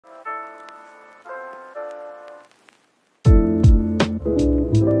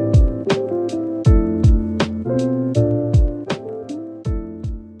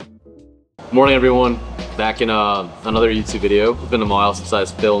Morning everyone, back in another YouTube video. It's been a while since I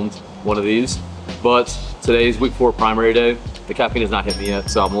filmed one of these, but today's week 4 primary day. The caffeine has not hit me yet,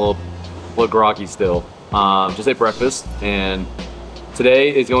 so I'm a little groggy still. Just ate breakfast, and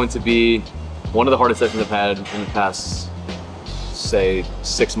today is going to be one of the hardest sessions I've had in the past, say,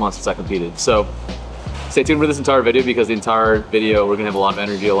 6 months since I competed. So stay tuned for this entire video, because the entire video we're gonna have a lot of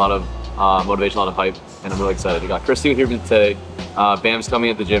energy, a lot of motivation, a lot of hype, and I'm really excited. We got Christy here today. Bam's coming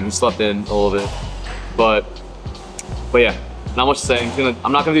at the gym. He slept in a little bit, but yeah, not much to say.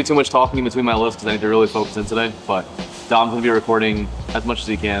 I'm not gonna do too much talking in between my lifts because I need to really focus in today. But Dom's gonna be recording as much as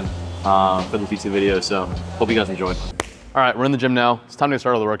he can for the YouTube video. So hope you guys enjoy. All right, we're in the gym now. It's time to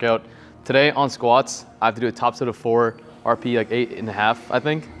start the workout. Today on squats, I have to do a top set of 4 RP, like 8.5, I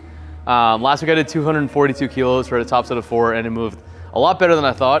think. Last week I did 242 kilos for a top set of 4, and it moved a lot better than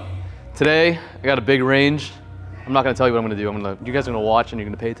I thought. Today I got a big range. I'm not gonna tell you what I'm gonna do. You guys are gonna watch and you're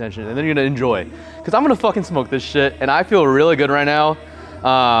gonna pay attention, and then you're gonna enjoy. Cause I'm gonna fucking smoke this shit, and I feel really good right now.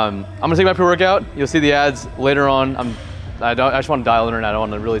 I'm gonna take my pre-workout. You'll see the ads later on. I just wanna dial in, and I don't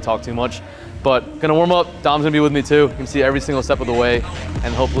wanna really talk too much. But gonna warm up. Dom's gonna be with me too. You can see every single step of the way,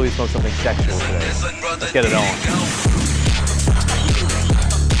 and hopefully smoke something sexual today. Let's get it on.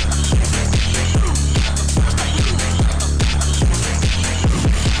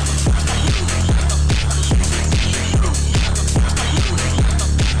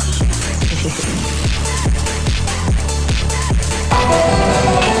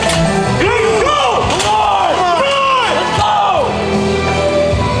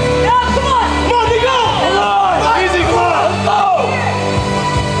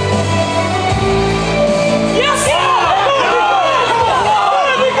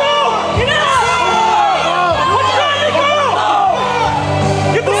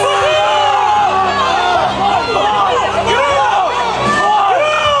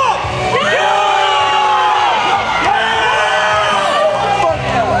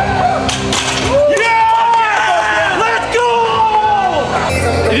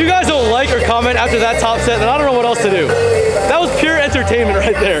 After that top set, then I don't know what else to do. That was pure entertainment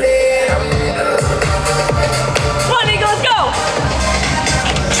right there. Come on, Nico, let's go!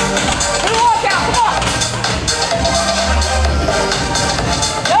 Good walkout, come on!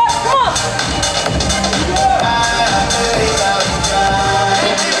 Yeah, come on!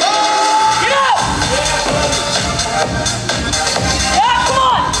 Get up! Yeah, come on! Yeah, come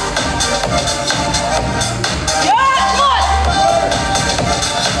on!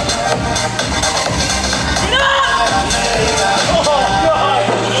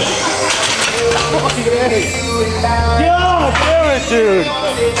 God damn it, dude!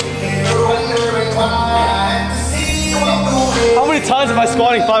 How many times am I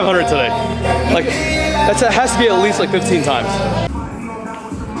squatting 500 today? Like, that has to be at least like 15 times.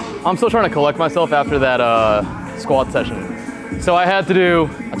 I'm still trying to collect myself after that squat session. So I had to do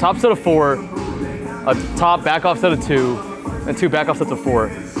a top set of 4, a top back off set of 2, and 2 back off sets of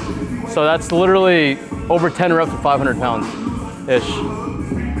 4. So that's literally over 10 reps with 500 pounds-ish.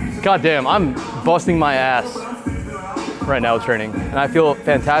 God damn, I'm busting my ass right now training, and I feel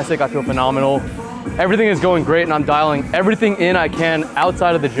fantastic. I feel phenomenal. Everything is going great, and I'm dialing everything in I can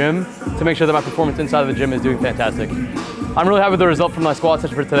outside of the gym to make sure that my performance inside of the gym is doing fantastic. I'm really happy with the result from my squat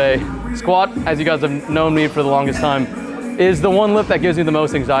session for today. Squat, as you guys have known me for the longest time, is the one lift that gives me the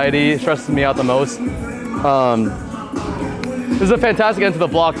most anxiety, stresses me out the most. This is a fantastic end to the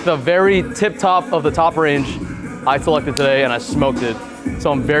block. The very tip top of the top range I selected today, and I smoked it.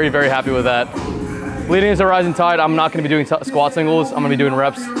 So I'm very, very happy with that. Leading into Rising Tide, I'm not gonna be doing squat singles, I'm gonna be doing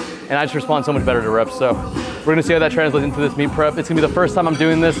reps, and I just respond so much better to reps. So we're gonna see how that translates into this meet prep. It's gonna be the first time I'm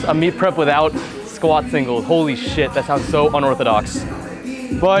doing this, a meet prep without squat singles. Holy shit, that sounds so unorthodox.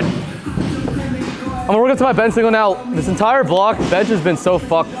 But I'm gonna work up to my bench single now. This entire block, bench has been so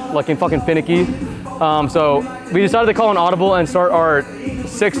fucking finicky. So we decided to call an audible and start our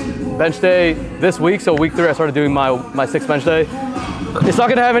 6th bench day this week. So week 3, I started doing my 6th bench day. It's not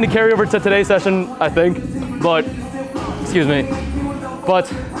gonna have any carryover to today's session, I think, but, excuse me. But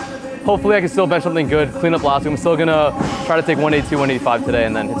hopefully I can still bench something good, clean up last week. I'm still gonna try to take 182, 185 today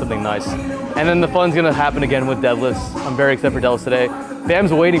and then hit something nice. And then the fun's gonna happen again with deadlifts. I'm very excited for deadlifts today.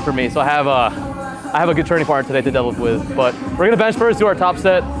 Bam's waiting for me, so I have a good training partner today to deadlift with. But we're gonna bench first, do our top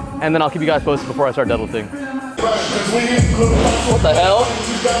set, and then I'll keep you guys posted before I start deadlifting. What the hell?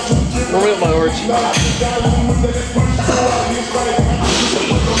 Warming up my arch.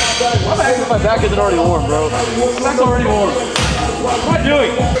 I'm asking if my back isn't already warm, bro. My back's already warm. What am I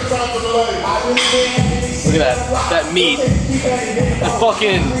doing? Look at that meat. That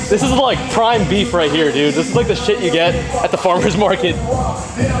fucking, this is like prime beef right here, dude. This is like the shit you get at the farmer's market.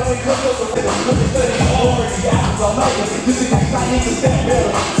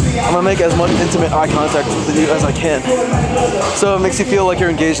 I'm gonna make as much intimate eye contact with you as I can. So it makes you feel like you're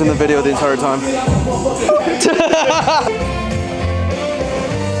engaged in the video the entire time.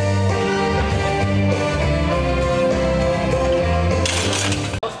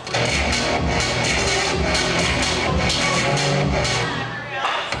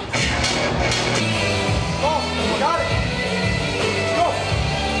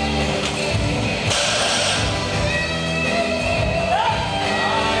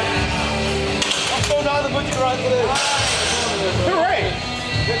 Hooray!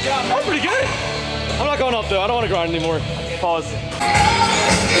 Good job, man. That's pretty good. I'm not going up though. I don't want to grind anymore. Pause. Don't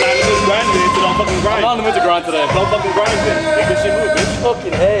fucking grind. I'm not in the mood to grind today. Don't fucking grind, bitch. Make this shit move, bitch.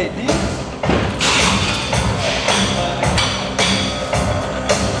 Fucking hey, dude.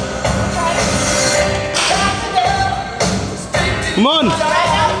 Come on. Come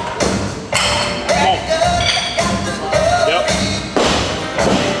on. Yep.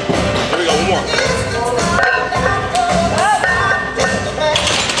 There we go. One more.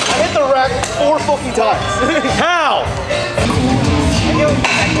 I hit the rack 4 fucking times. How?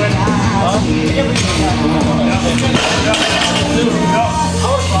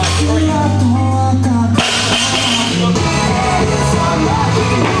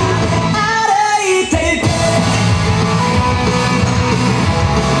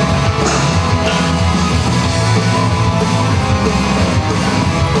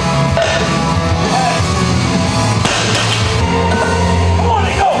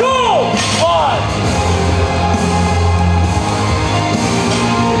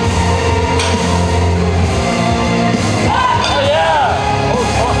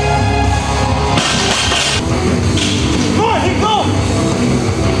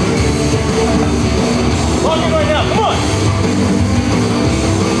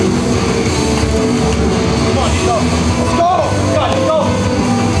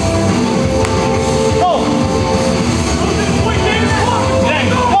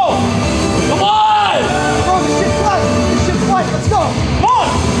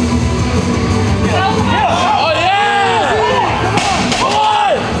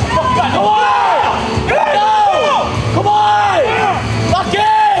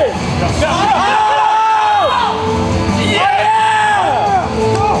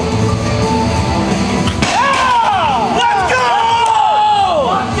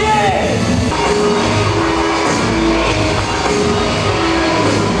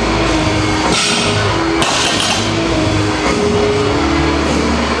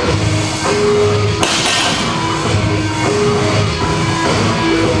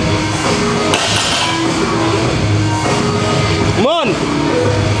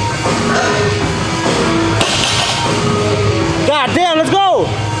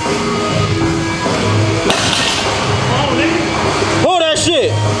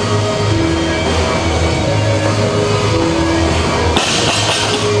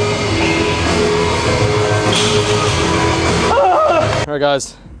 All right,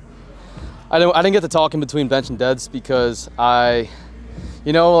 guys. I didn't get to talk in between bench and deads because we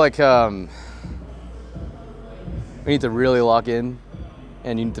need to really lock in,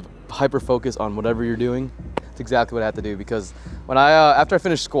 and you need to hyper focus on whatever you're doing. That's exactly what I had to do, because when after I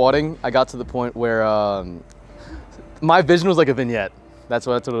finished squatting, I got to the point where my vision was like a vignette. That's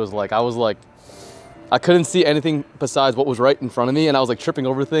what it was like. I was like, I couldn't see anything besides what was right in front of me, and I was like tripping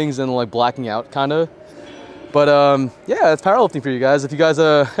over things and like blacking out kind of. But yeah, that's powerlifting for you guys. If you guys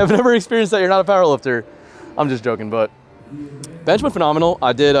have never experienced that, you're not a powerlifter. I'm just joking, but bench went phenomenal.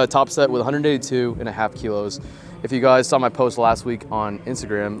 I did a top set with 182.5 kilos. If you guys saw my post last week on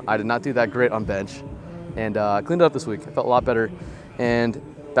Instagram, I did not do that great on bench, and I cleaned it up this week. I felt a lot better. And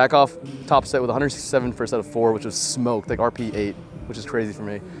back off top set with 167 for a set of 4, which was smoked, like RP 8, which is crazy for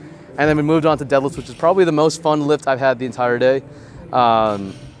me. And then we moved on to deadlifts, which is probably the most fun lift I've had the entire day.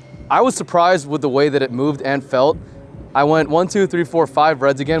 I was surprised with the way that it moved and felt. I went 1, 2, 3, 4, 5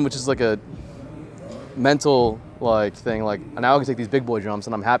 reds again, which is like a mental like thing. Like now I can take these big boy jumps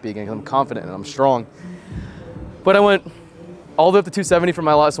and I'm happy again because I'm confident and I'm strong. But I went all the way up to 270 for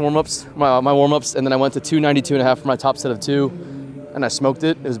my last warm-ups, my warm-ups, and then I went to 292.5 for my top set of 2, and I smoked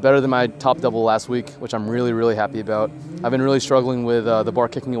it. It was better than my top double last week, which I'm really, really happy about. I've been really struggling with the bar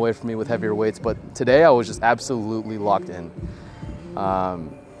kicking away from me with heavier weights, but today I was just absolutely locked in.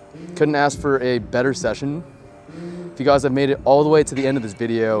 Couldn't ask for a better session. If you guys have made it all the way to the end of this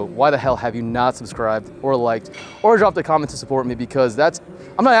video, why the hell have you not subscribed or liked or dropped a comment to support me? Because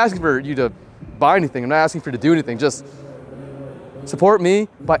I'm not asking for you to buy anything. I'm not asking for you to do anything. Just Support me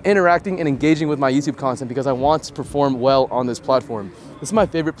by interacting and engaging with my YouTube content because I want to perform well on this platform. This is my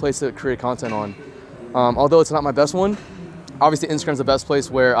favorite place to create content on. Although it's not my best one, obviously Instagram's the best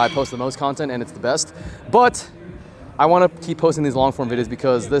place where I post the most content and it's the best. But I want to keep posting these long form videos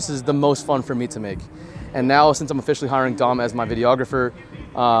because this is the most fun for me to make. And now since I'm officially hiring Dom as my videographer,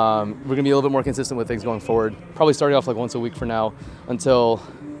 we're gonna be a little bit more consistent with things going forward. Probably starting off like once a week for now until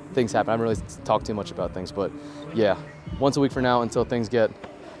things happen. I haven't really talked too much about things, but yeah, once a week for now until things get a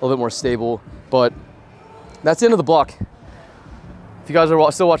little bit more stable. But that's the end of the block. If you guys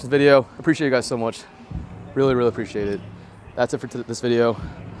are still watching this video, I appreciate you guys so much. Really, really appreciate it. That's it for this video.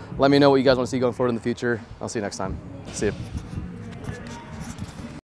 Let me know what you guys want to see going forward in the future. I'll see you next time. See you.